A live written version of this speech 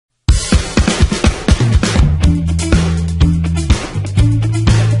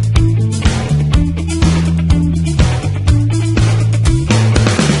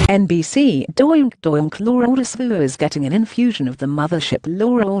NBC. Doink doink. Law Order SVU is getting an infusion of the mothership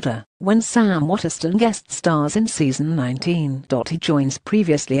Law Order when Sam Waterston guest stars in season 19. He joins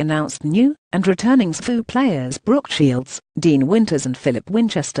previously announced new and returning SVU players Brooke Shields, Dean Winters and Philip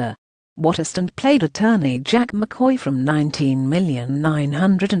Winchester. Waterston played attorney Jack McCoy from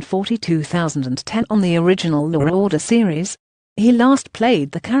 19,942,010 on the original Law Order series. He last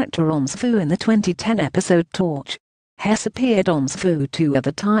played the character on SVU in the 2010 episode Torch. Hess appeared on SVU 2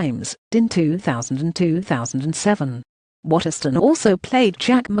 other times, in 2000 and 2007. Waterston also played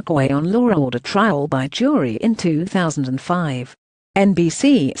Jack McCoy on Law Order Trial by Jury in 2005.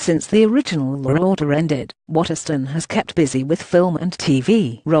 NBC. Since the original Law Order ended, Waterston has kept busy with film and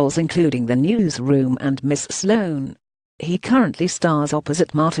TV roles including The Newsroom and Miss Sloane. He currently stars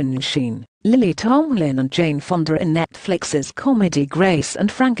opposite Martin Sheen, Lily Tomlin and Jane Fonda in Netflix's comedy Grace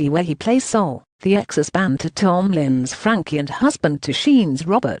and Frankie, where he plays Sol, the ex-husband to Tomlin's Frankie and husband to Sheen's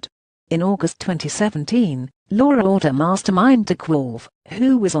Robert. In August 2017, Law Order mastermind Dick Wolf,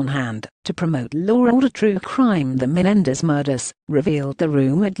 who was on hand to promote Law Order True Crime The Menendez Murders, revealed the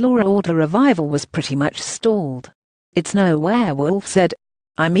rumored Law Order revival was pretty much stalled. "It's nowhere," Wolf said.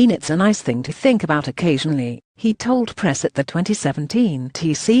 "I mean, it's a nice thing to think about occasionally," he told press at the 2017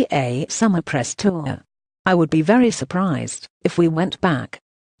 TCA Summer Press Tour. "I would be very surprised if we went back."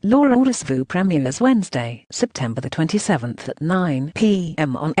 Law Order SVU premieres Wednesday, September the 27th at 9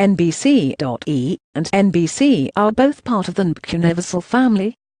 p.m. on NBC.E and NBC are both part of the Universal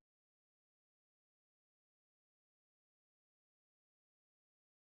family.